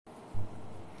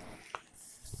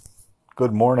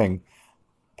Good morning.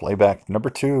 Playback number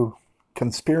two.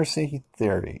 Conspiracy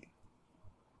theory.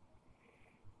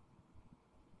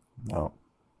 No,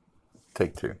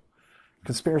 take two.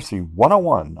 Conspiracy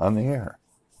 101 on the air.